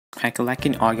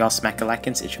Crack-a-lackin', all y'all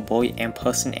smack-a-lackins, it's your boy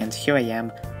AnPerson, and here I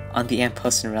am on the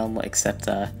AnPerson realm, except,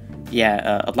 a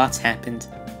lot's happened,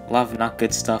 a lot of not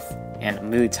good stuff, and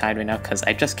I'm really tired right now because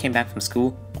I just came back from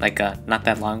school, not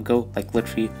that long ago,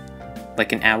 literally,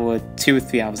 an hour, 2 or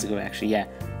 3 hours ago actually, yeah.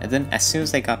 And then as soon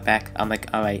as I got back, I'm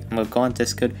like, alright, I'm gonna go on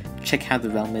Discord, check how the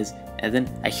realm is, and then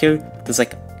I hear there's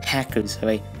hackers,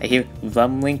 alright, I hear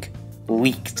realm link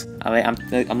leaked, alright,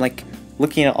 I'm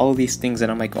looking at all these things and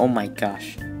I'm like, oh my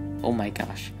gosh,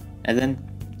 and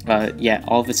then, yeah,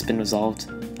 all of it's been resolved,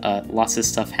 lots of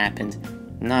stuff happened,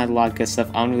 not a lot of good stuff.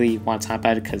 I don't really want to talk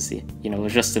about it because, it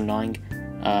was just annoying,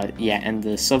 yeah, and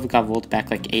the server got rolled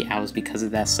back 8 hours because of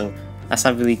that, so that's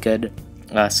not really good.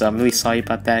 So I'm really sorry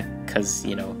about that because,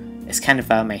 it's kind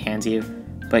of out of my hands here.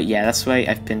 But yeah, that's why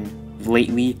I've been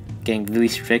lately getting really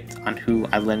strict on who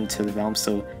I let into the realm.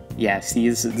 So yeah, see,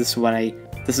 this is why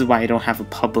I don't have a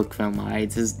public realm,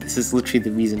 alright? This is literally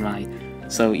the reason why.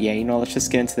 So yeah, let's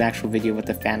just get into the actual video with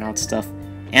the fan art stuff.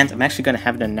 And I'm actually going to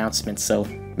have an announcement, so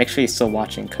make sure you're still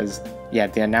watching because, yeah,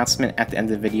 the announcement at the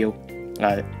end of the video,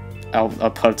 I'll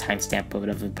put a timestamp or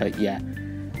whatever, but yeah.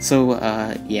 So,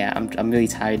 yeah, I'm really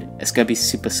tired. It's gonna be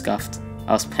super scuffed.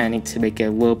 I was planning to make it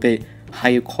a little bit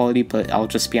higher quality, but I'll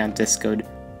just be on Discord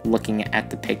looking at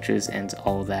the pictures and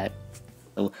all that.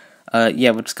 So,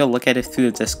 yeah, we're just gonna look at it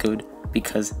through the Discord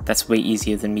because that's way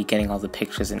easier than me getting all the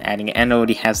pictures and adding it. And it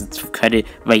already has its credit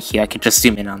right here. I could just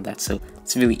zoom in on that, so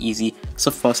it's really easy.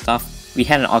 So first off, we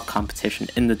had an art competition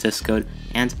in the Discord,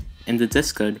 and in the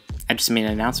Discord, I just made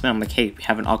an announcement. I'm like, hey, we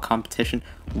have an art competition.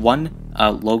 1,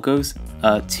 logos,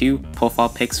 2, profile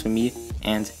pics for me,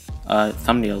 and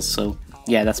thumbnails. So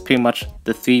yeah, that's pretty much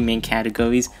the 3 main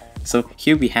categories. So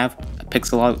here we have a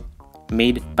pixel art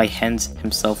made by Hens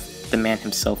himself, the man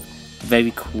himself.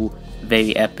 Very cool,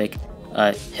 very epic.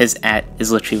 His @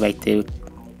 is literally right there,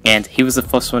 and he was the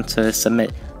first one to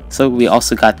submit. So we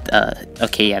also got,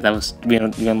 okay, yeah, that was, we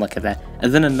don't look at that.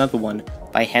 And then another one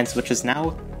by Hens, which is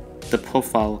now the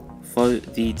profile for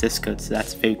the Discord, so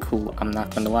that's very cool, I'm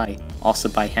not gonna lie, also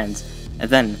by Hens. And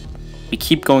then we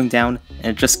keep going down and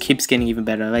it just keeps getting even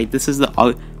better. This is the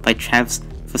art by Travis.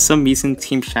 For some reason,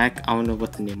 Team Shaq, I don't know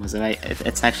what the name was, alright?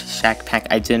 It's actually Shaq Pack.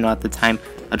 I didn't know at the time.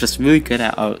 I'm just really good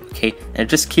at art, okay? And it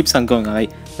just keeps on going,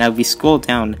 alright? Now we scroll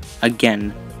down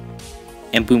again,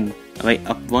 and boom, alright,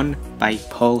 up 1 by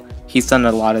Paul. He's done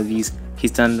a lot of these.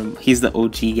 He's the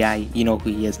OG guy, you know who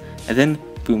he is. And then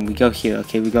boom, we go here,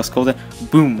 okay, we go scroll down,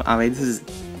 boom, alright,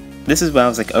 this is where I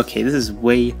was like, okay, this is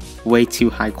way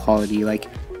too high quality,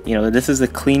 this is the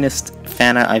cleanest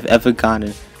fan art I've ever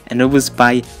gotten, and it was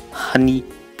by Honey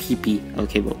Peepee.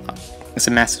 Okay, well, it's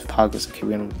a massive progress, okay,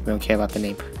 we don't care about the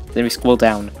name. Then we scroll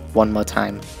down one more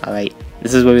time, alright,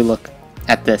 this is where we look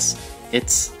at this.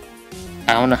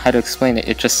 I don't know how to explain it,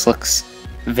 it just looks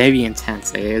very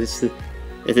intense,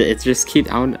 it just keeps,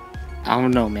 I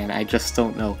don't know, man, I just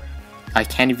don't know. I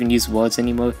can't even use words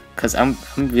anymore because I'm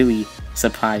really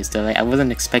surprised, alright? I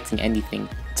wasn't expecting anything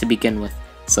to begin with.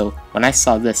 So when I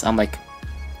saw this, I'm like,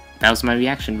 that was my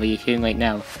reaction, what you're hearing right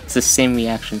now. It's the same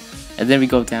reaction. And then we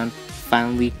go down,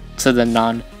 finally, to the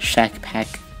non-Shack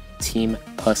Pack team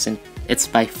person. It's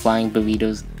by Flying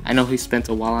Burritos. I know he spent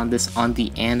a while on this, on the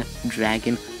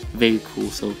Dragon. Very cool.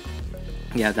 So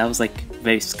yeah, that was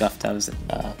very scuffed. I was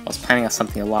planning on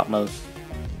something a lot more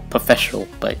professional,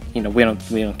 but we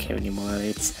don't care anymore.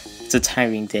 It's a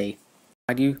tiring day.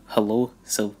 Hello.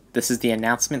 So this is the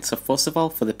announcement. So first of all,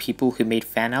 for the people who made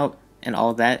fan art and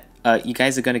all that, you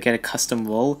guys are gonna get a custom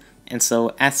role, and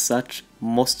so as such,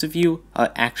 most of you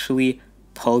are actually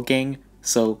Pearl Gang.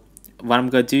 So what I'm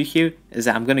gonna do here is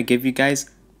that I'm gonna give you guys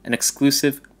an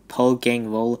exclusive Pearl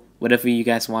Gang role, whatever you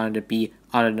guys want it to be.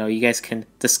 I don't know. You guys can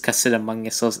discuss it among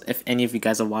yourselves if any of you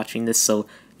guys are watching this. So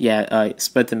yeah,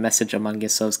 spread the message among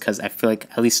yourselves because I feel like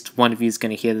at least one of you is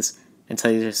gonna hear this and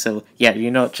tell you this. So yeah,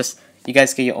 just you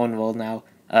guys get your own role now.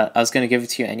 I was gonna give it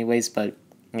to you anyways, but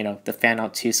the fan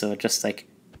art too, so it just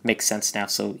makes sense now.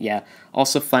 So yeah.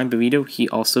 Also, Flying Burrito, he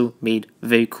also made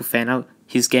very cool fan art.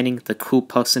 He's getting the cool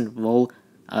person role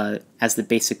as the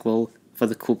basic role for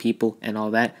the cool people and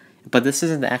all that. But this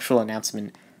isn't the actual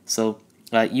announcement. So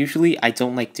usually I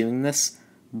don't like doing this,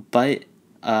 but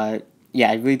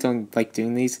yeah, I really don't like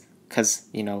doing these because,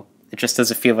 it just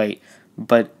doesn't feel right.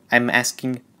 But I'm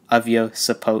asking of your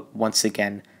support once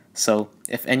again. So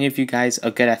if any of you guys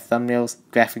are good at thumbnails,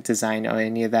 graphic design, or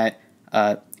any of that,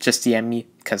 just DM me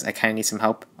because I kind of need some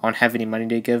help. I don't have any money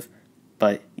to give.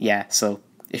 But yeah, so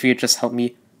if you could just help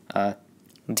me,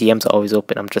 DMs are always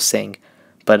open, I'm just saying.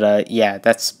 But yeah,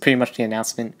 that's pretty much the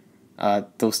announcement.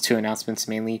 Those 2 announcements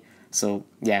mainly. So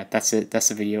yeah, that's it. That's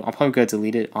the video. I'm probably gonna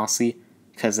delete it, honestly,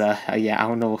 because yeah, I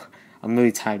don't know I'm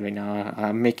really tired right now.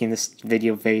 I'm making this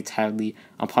video very tiredly.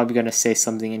 I'm probably gonna say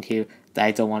something in here that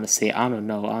I don't want to say. I don't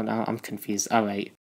know. I'm confused. Alright.